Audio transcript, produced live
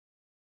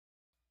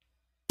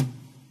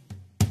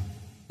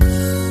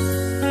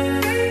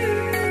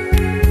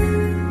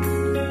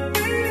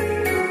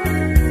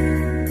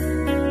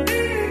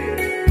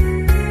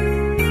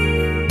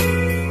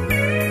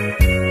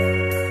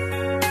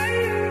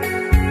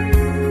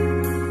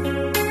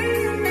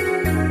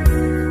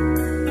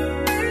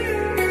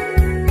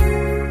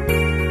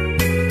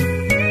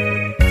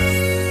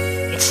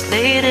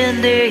in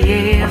the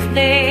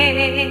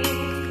evening.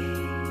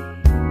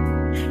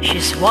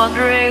 She's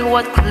wondering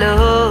what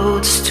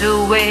clothes to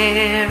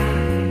wear.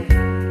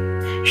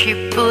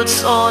 She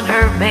puts on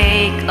her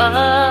makeup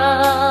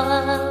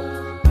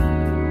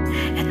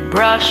and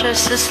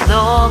brushes his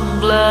long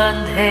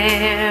blonde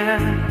hair.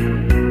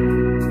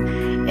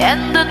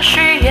 And then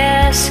she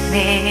asks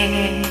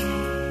me,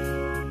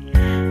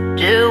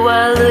 do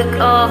I look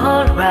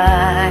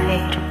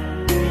alright?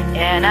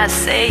 And I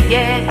say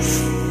yes,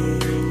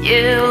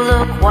 you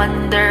look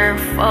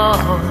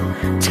wonderful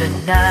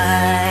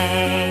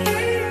tonight.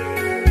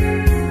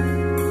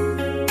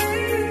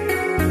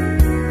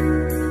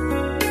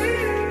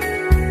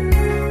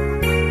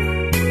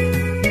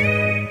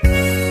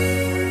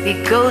 We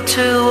go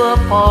to a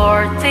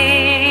party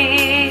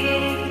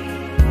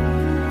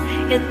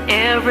and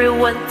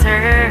everyone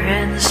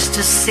turns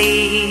to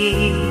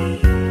see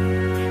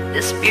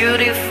this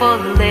beautiful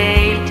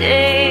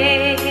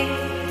lady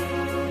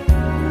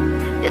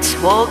that's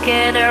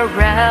walking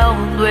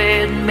around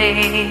with me.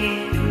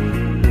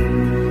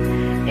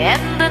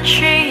 And then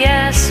she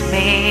asks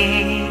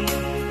me,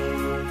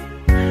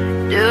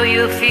 do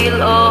you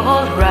feel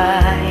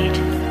alright?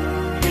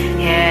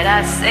 And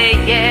I say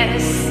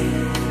yes,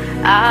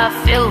 I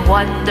feel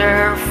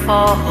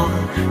wonderful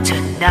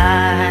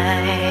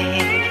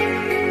tonight.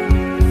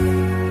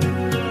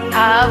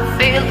 I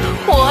feel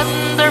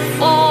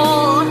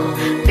wonderful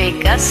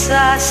because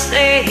I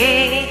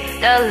see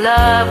the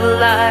love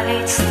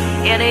lights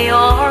in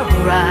your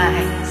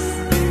eyes,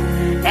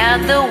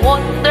 and the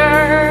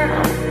wonder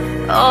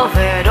of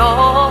it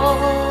all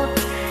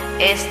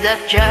is that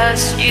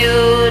just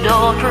you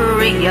don't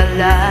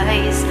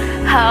realize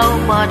how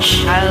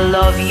much I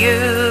love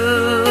you.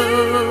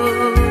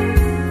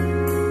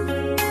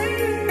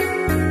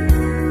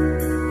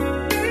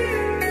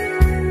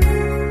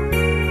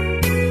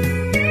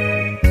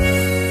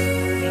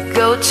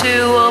 Go to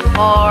a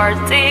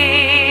party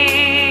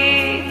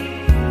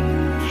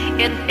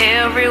and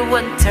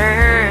everyone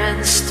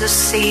turns to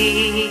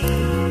see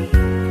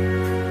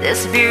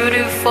this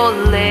beautiful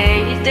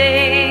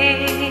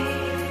lady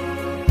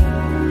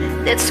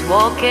that's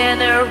walking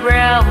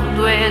around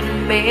with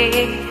me.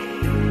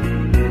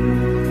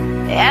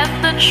 And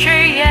then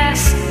she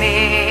asks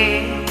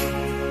me,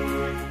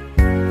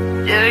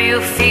 do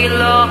you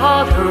feel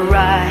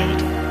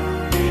alright?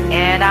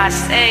 And I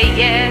say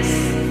yes,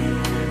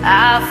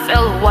 I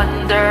feel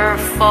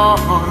wonderful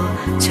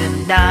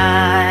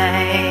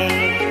tonight.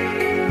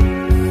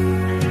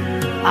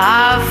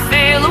 I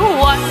feel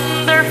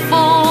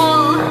wonderful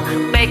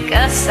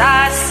because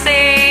I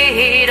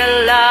see the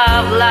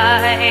love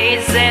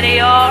lights in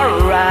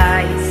your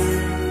eyes,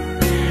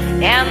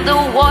 and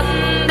the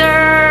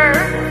wonder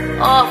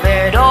of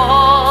it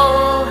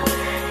all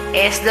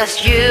is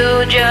that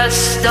you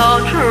just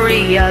don't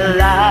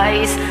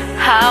realize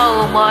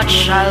how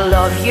much I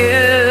love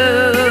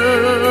you.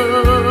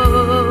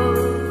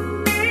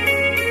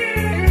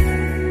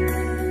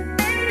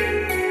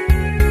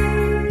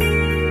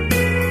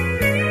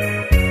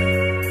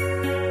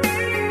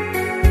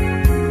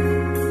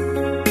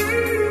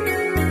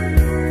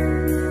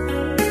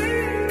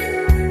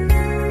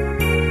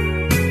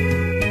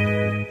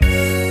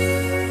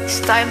 It's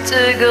time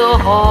to go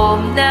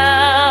home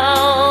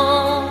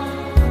now,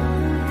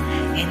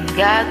 and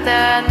got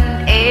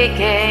an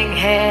aching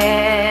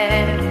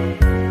head.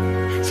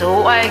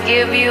 So I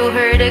give you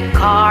her the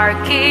car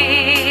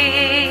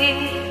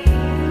key,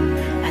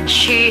 and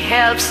she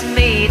helps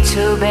me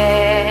to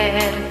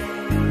bed.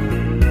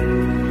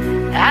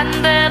 And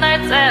then I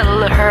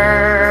tell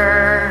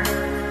her,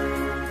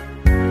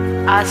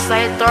 as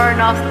I turn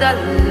off the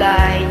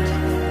light,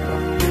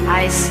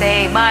 I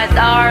say, my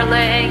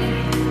darling,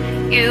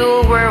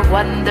 you were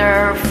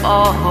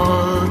wonderful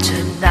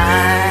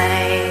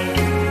tonight.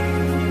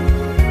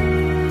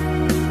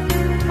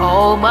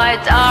 Oh, my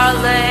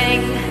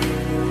darling,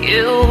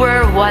 you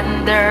were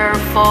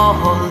wonderful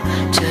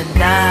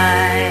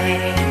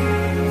tonight.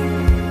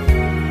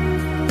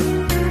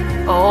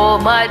 Oh,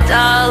 my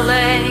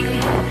darling,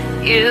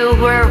 you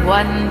were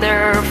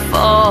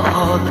wonderful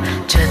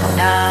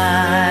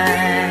tonight.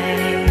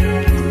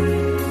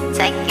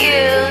 Thank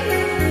you.